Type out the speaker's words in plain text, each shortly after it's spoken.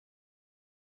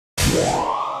Hello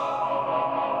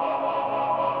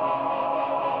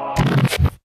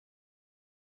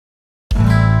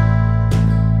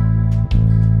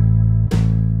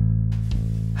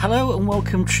and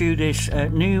welcome to this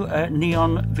new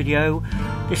Neon video.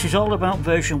 This is all about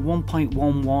version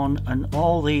 1.11 and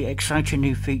all the exciting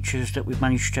new features that we've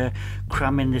managed to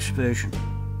cram in this version.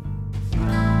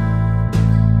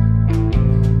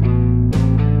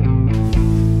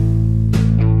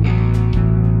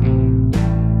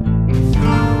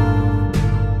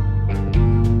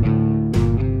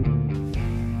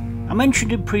 I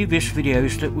mentioned in previous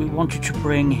videos that we wanted to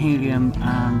bring Helium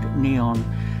and Neon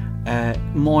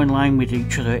more in line with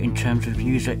each other in terms of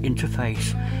user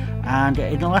interface, and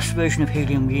in the last version of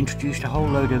Helium we introduced a whole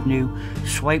load of new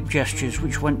swipe gestures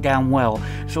which went down well,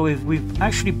 so we've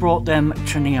actually brought them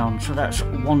to Neon, so that's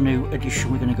one new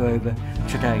addition we're going to go over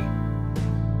today.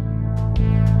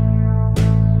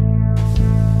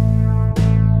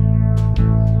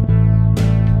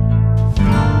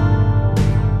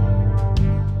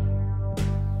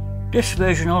 This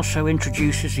version also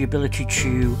introduces the ability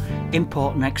to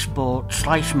import and export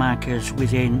slice markers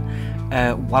within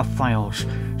WAV files.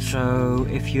 So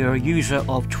if you're a user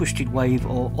of Twisted Wave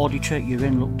or Auditor, you're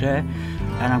in luck there,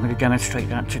 and I'm going to demonstrate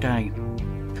that today.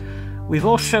 We've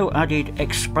also added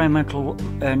experimental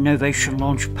Novation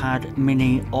LaunchPad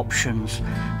Mini options.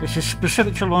 This is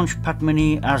specific to LaunchPad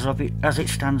Mini as it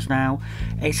stands now.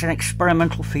 It's an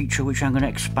experimental feature which I'm going to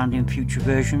expand in future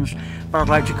versions, but I'd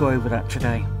like to go over that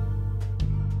today.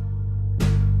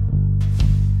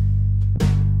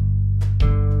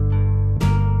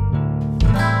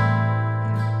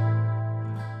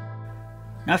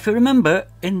 Now, if you remember,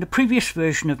 in the previous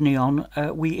version of Neon,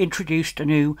 we introduced a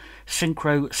new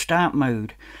Synchro Start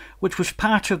mode, which was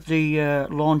part of the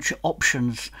launch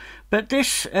options. But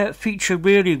this feature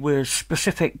really was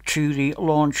specific to the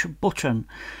launch button.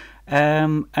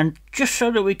 And just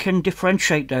so that we can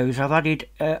differentiate those, I've added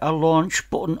a launch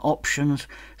button options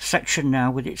section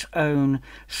now with its own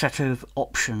set of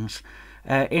options.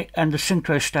 And the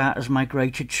Synchro Start has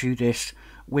migrated to this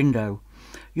window.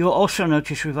 You'll also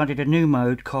notice we've added a new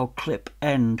mode called Clip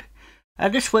End.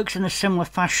 This works in a similar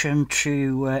fashion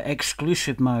to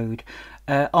exclusive mode,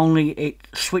 only it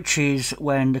switches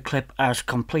when the clip has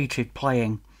completed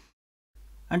playing.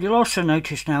 And you'll also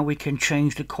notice now we can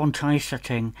change the quantize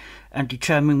setting and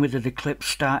determine whether the clips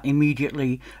start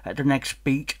immediately at the next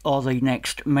beat or the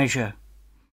next measure.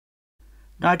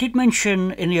 Now, I did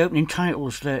mention in the opening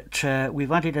titles that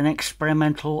we've added an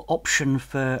experimental option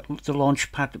for the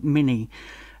LaunchPad Mini,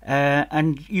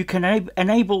 and you can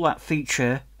enable that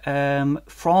feature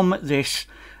from this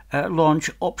launch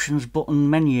options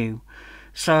button menu.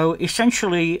 So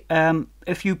essentially,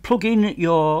 if you plug in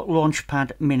your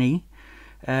LaunchPad Mini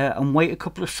and wait a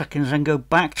couple of seconds and go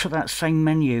back to that same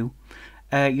menu,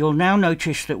 you'll now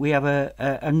notice that we have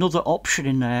another option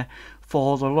in there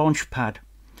for the LaunchPad.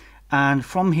 And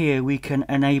from here we can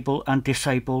enable and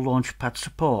disable LaunchPad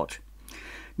support.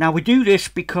 Now, we do this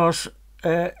because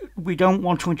we don't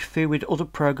want to interfere with other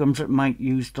programs that might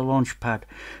use the LaunchPad.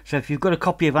 So if you've got a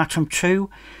copy of Atom 2,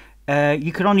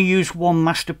 you can only use one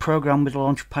master program with the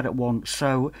LaunchPad at once,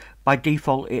 so by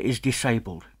default it is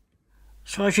disabled.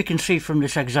 So as you can see from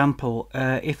this example,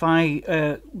 if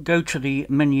I go to the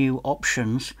menu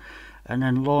options and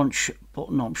then launch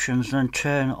button options and then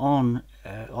turn on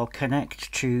or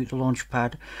connect to the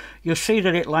LaunchPad, you'll see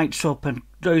that it lights up, and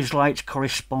those lights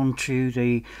correspond to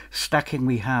the stacking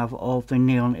we have of the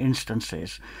Neon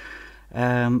instances.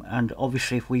 And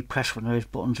obviously if we press one of those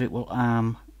buttons it will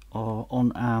arm or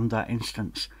unarm that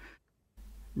instance.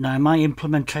 Now, in my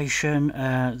implementation,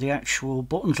 the actual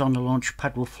buttons on the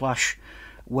LaunchPad will flash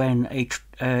when a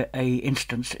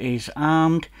instance is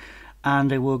armed,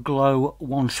 and they will glow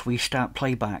once we start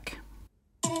playback.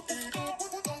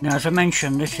 Now, as I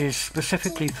mentioned, this is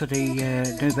specifically for the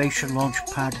Novation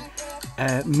LaunchPad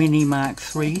Mini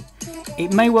MK3.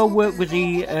 It may well work with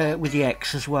the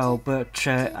X as well, but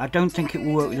I don't think it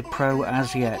will work with the Pro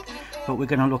as yet, but we're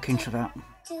going to look into that.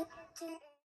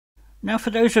 Now, for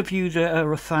those of you that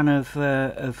are a fan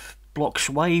of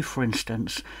Blocks Wave, for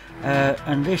instance,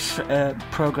 and this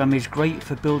program is great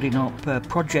for building up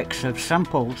projects of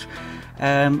samples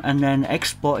and then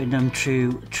exporting them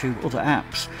to other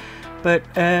apps. But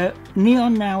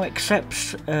Neon now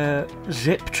accepts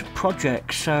zipped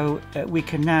projects, so we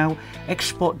can now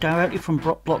export directly from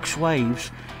Blocks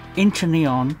Waves into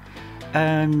Neon,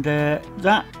 and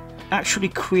that actually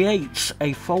creates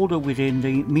a folder within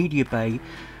the media bay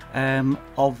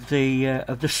of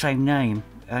the same name.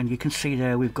 And you can see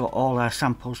there we've got all our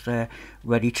samples there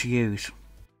ready to use.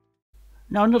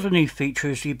 Now another new feature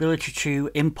is the ability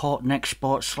to import and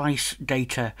export slice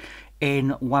data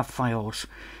in WAV files.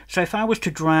 So if I was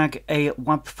to drag a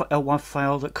WAV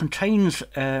file that contains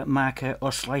marker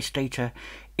or slice data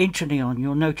into Neon,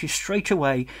 you'll notice straight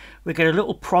away we get a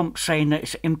little prompt saying that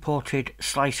it's imported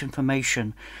slice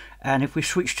information, and if we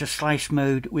switch to slice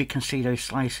mode we can see those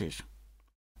slices.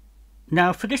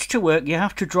 Now for this to work you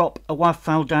have to drop a WAV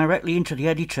file directly into the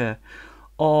editor,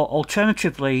 or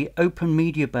alternatively open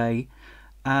Media Bay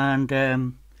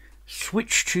and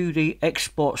switch to the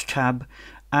Exports tab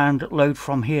and load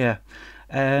from here.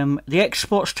 The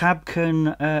Exports tab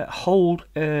can hold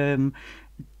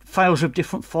files of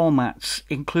different formats,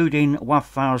 including WAV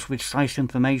files with slice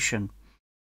information.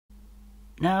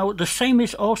 Now the same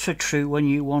is also true when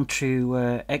you want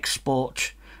to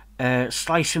export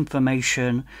slice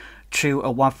information to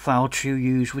a WAV file to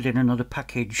use within another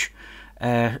package,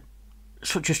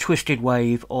 such as Twisted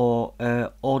Wave or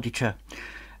Auditor.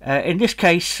 In this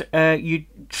case you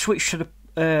switch to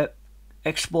the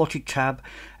Exported tab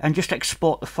and just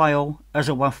export the file as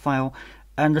a WAV file,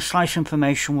 and the slice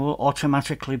information will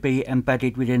automatically be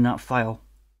embedded within that file.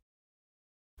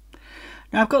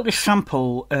 Now I've got this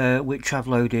sample which I've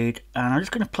loaded, and I'm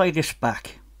just going to play this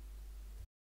back.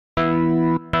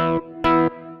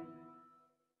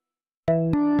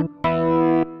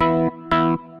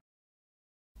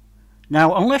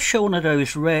 Now unless you're one of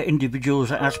those rare individuals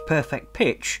that has perfect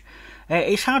pitch,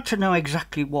 it's hard to know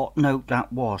exactly what note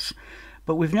that was.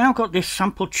 But we've now got this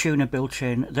sample tuner built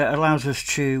in that allows us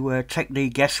to take the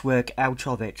guesswork out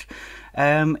of it.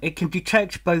 It can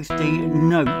detect both the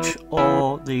note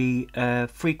or the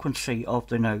frequency of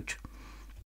the note.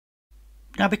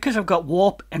 Now because I've got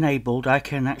warp enabled, I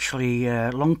can actually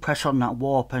long press on that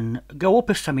warp and go up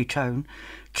a semitone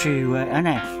to an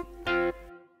F.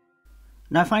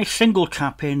 Now if I single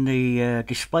tap in the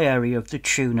display area of the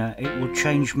tuner, it will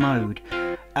change mode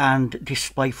and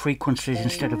display frequencies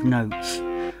instead of notes,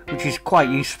 which is quite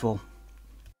useful.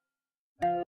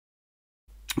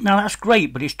 Now that's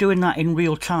great, but it's doing that in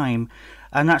real time,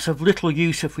 and that's of little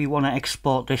use if we want to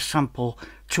export this sample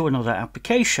to another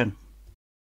application.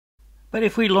 But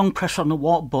if we long press on the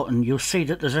warp button, you'll see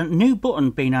that there's a new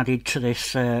button being added to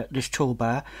this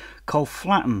toolbar called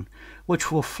Flatten,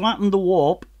 which will flatten the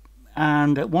warp,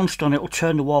 and once done it will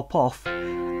turn the warp off,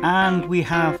 and we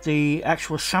have the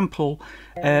actual sample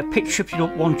pitch shifted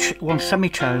up one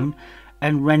semitone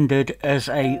and rendered as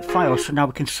a file. So now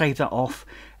we can save that off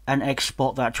and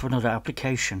export that to another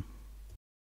application.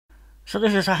 So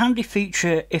this is a handy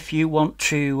feature if you want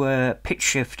to pitch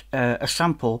shift a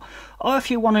sample, or if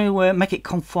you want to make it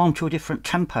conform to a different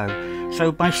tempo.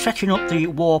 So by setting up the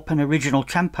warp and original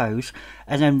tempos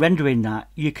and then rendering that,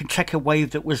 you can take a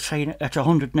wave that was say at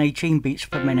 118 beats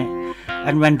per minute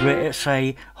and render it at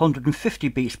say 150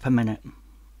 beats per minute.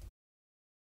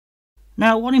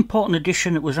 Now one important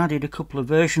addition that was added a couple of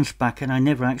versions back and I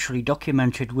never actually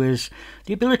documented was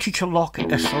the ability to lock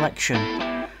a selection.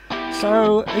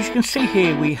 So as you can see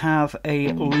here we have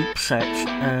a loop set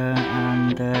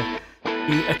and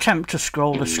the attempt to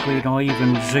scroll the screen or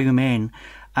even zoom in,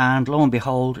 and lo and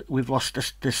behold we've lost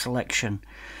the selection.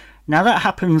 Now that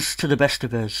happens to the best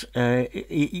of us,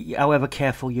 however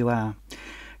careful you are.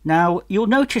 Now you'll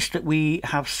notice that we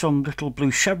have some little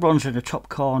blue chevrons in the top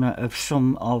corner of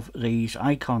some of these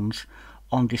icons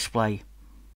on display.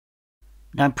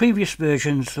 Now in previous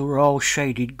versions they were all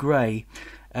shaded grey,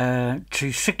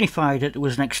 to signify that there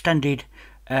was an extended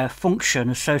function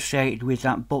associated with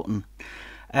that button.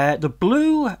 The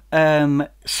blue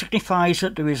signifies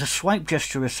that there is a swipe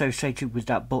gesture associated with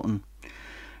that button.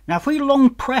 Now if we long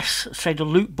press, say, the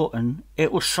loop button,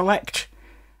 it will select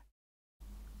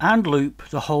and loop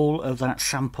the whole of that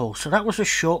sample. So that was a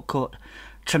shortcut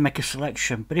to make a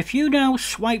selection. But if you now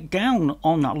swipe down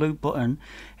on that loop button,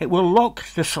 it will lock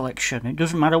the selection. It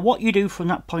doesn't matter what you do from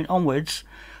that point onwards,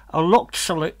 a locked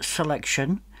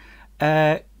selection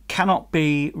cannot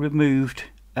be removed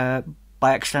by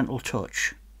accidental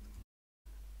touch.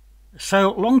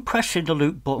 So long pressing the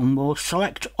loop button will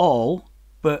select all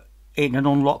but in an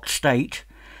unlocked state,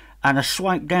 and a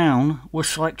swipe down will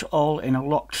select all in a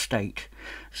locked state.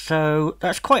 So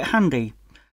that's quite handy.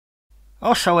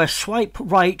 Also a swipe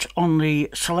right on the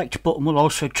select button will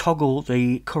also toggle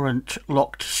the current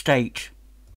locked state.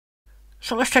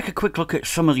 So let's take a quick look at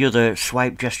some of the other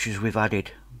swipe gestures we've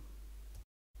added.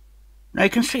 Now you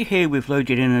can see here we've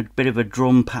loaded in a bit of a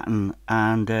drum pattern,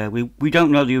 and we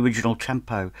don't know the original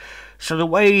tempo. So the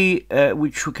way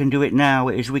which we can do it now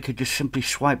is we could just simply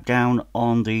swipe down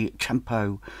on the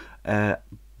tempo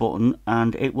button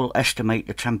and it will estimate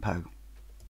the tempo.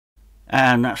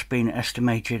 and that's been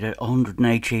estimated at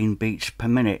 118 beats per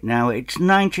minute. Now it's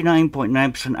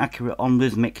 99.9% accurate on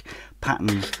rhythmic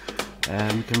patterns.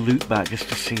 We can loop back just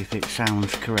to see if it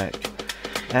sounds correct.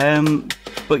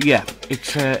 But yeah,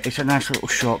 it's a nice little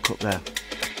shortcut there.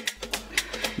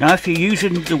 Now if you're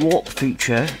using the warp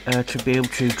feature to be able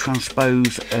to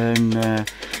transpose and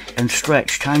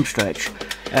stretch, time stretch,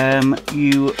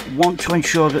 you want to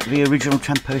ensure that the original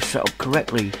tempo is set up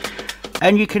correctly.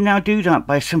 And you can now do that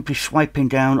by simply swiping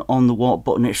down on the warp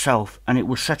button itself, and it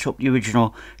will set up the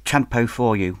original tempo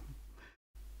for you.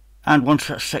 And once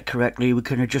that's set correctly, we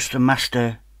can adjust the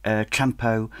master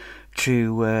tempo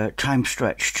to time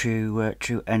stretch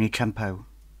to any tempo.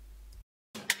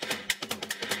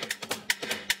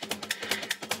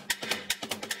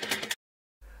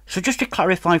 So just to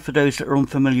clarify for those that are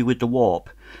unfamiliar with the warp,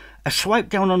 a swipe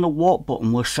down on the warp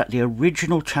button will set the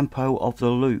original tempo of the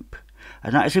loop,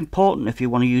 and that is important if you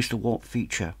want to use the warp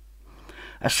feature.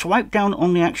 A swipe down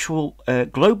on the actual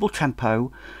global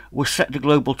tempo will set the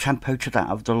global tempo to that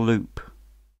of the loop.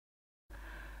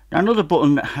 Now another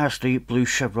button that has the blue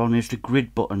chevron is the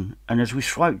grid button, and as we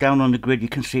swipe down on the grid you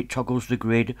can see it toggles the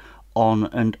grid on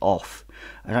and off,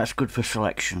 and that's good for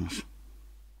selections.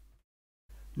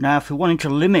 Now if we're wanting to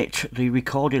limit the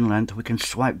recording length, we can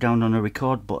swipe down on the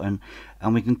record button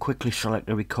and we can quickly select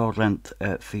the record length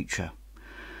feature.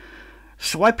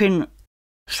 Swiping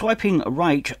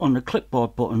right on the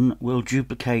clipboard button will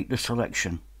duplicate the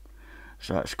selection,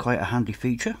 so that's quite a handy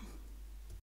feature.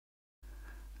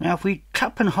 Now if we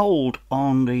tap and hold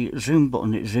on the zoom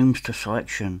button, it zooms to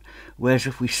selection, whereas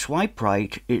if we swipe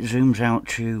right it zooms out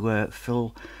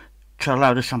to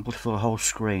allow the sample to fill the whole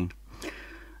screen.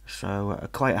 So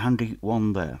quite a handy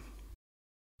one there.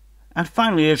 And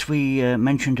finally, as we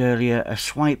mentioned earlier, a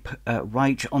swipe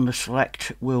right on the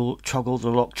select will toggle the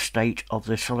locked state of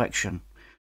the selection.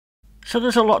 So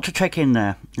there's a lot to take in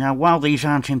there. Now while these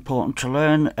aren't important to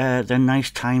learn, they're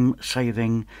nice time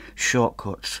saving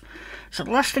shortcuts. So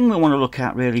the last thing we want to look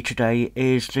at really today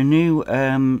is the new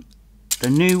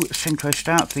synchro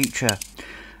start feature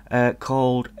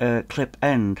called clip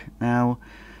end. Now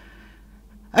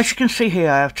as you can see here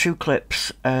I have two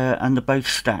clips and they're both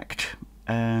stacked,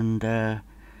 and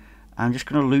I'm just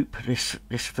going to loop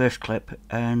this first clip,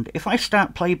 and if I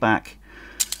start playback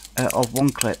of one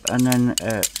clip and then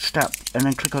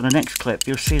click on the next clip,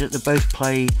 you'll see that they both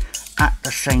play at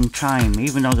the same time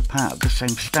even though they're part of the same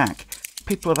stack.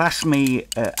 People have asked me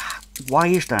why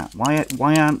is that?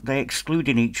 Why aren't they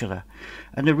excluding each other?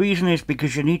 And the reason is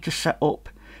because you need to set up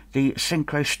the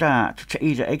synchro start to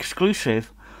either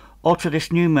exclusive or to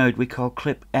this new mode we call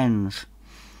clip ends.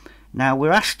 Now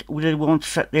we're asked whether we want to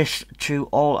set this to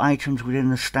all items within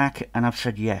the stack, and I've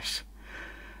said yes.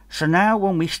 So now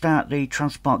when we start the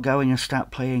transport going and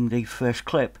start playing the first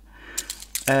clip,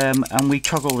 and we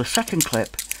toggle the second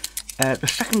clip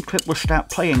will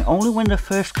start playing only when the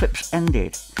first clip's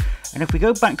ended. And if we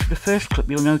go back to the first clip,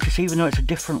 you'll notice even though it's a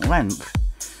different length,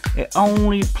 it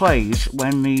only plays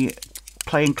when the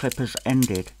playing clip has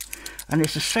ended. And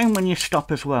it's the same when you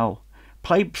stop as well.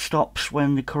 Play stops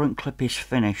when the current clip is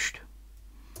finished.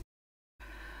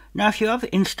 Now if you have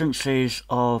instances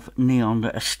of Neon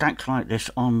that are stacked like this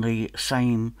on the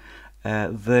same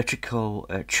vertical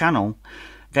channel,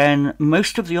 then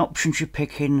most of the options you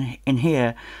pick in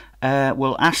here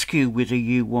will ask you whether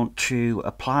you want to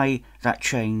apply that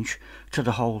change to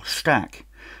the whole stack.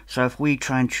 So if we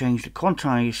try and change the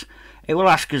quantize, it will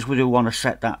ask us whether we want to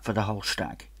set that for the whole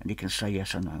stack, and you can say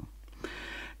yes or no.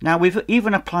 Now we've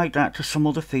even applied that to some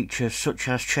other features such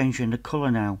as changing the colour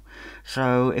now.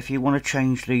 So if you want to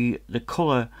change the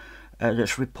colour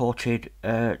that's reported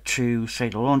to say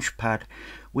the launchpad,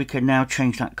 we can now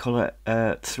change that colour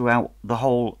throughout the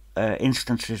whole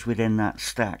instances within that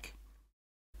stack.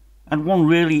 And one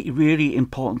really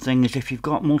important thing is if you've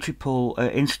got multiple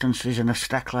instances in a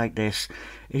stack like this,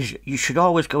 is you should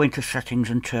always go into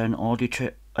settings and turn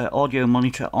audio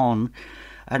monitor on,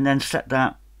 and then set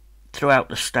that throughout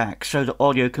the stack so the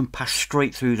audio can pass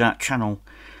straight through that channel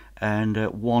and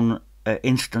one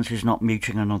instance is not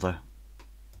muting another.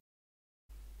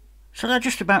 So that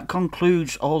just about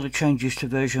concludes all the changes to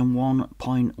version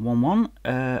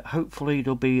 1.11. Hopefully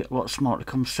there'll be lots more to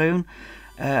come soon.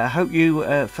 I hope you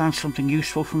found something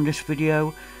useful from this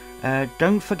video.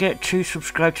 Don't forget to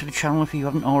subscribe to the channel if you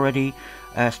haven't already.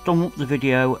 Thumb up the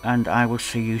video and I will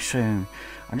see you soon.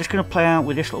 I'm just going to play out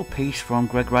with this little piece from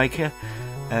Greg Riker.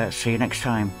 See you next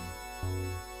time.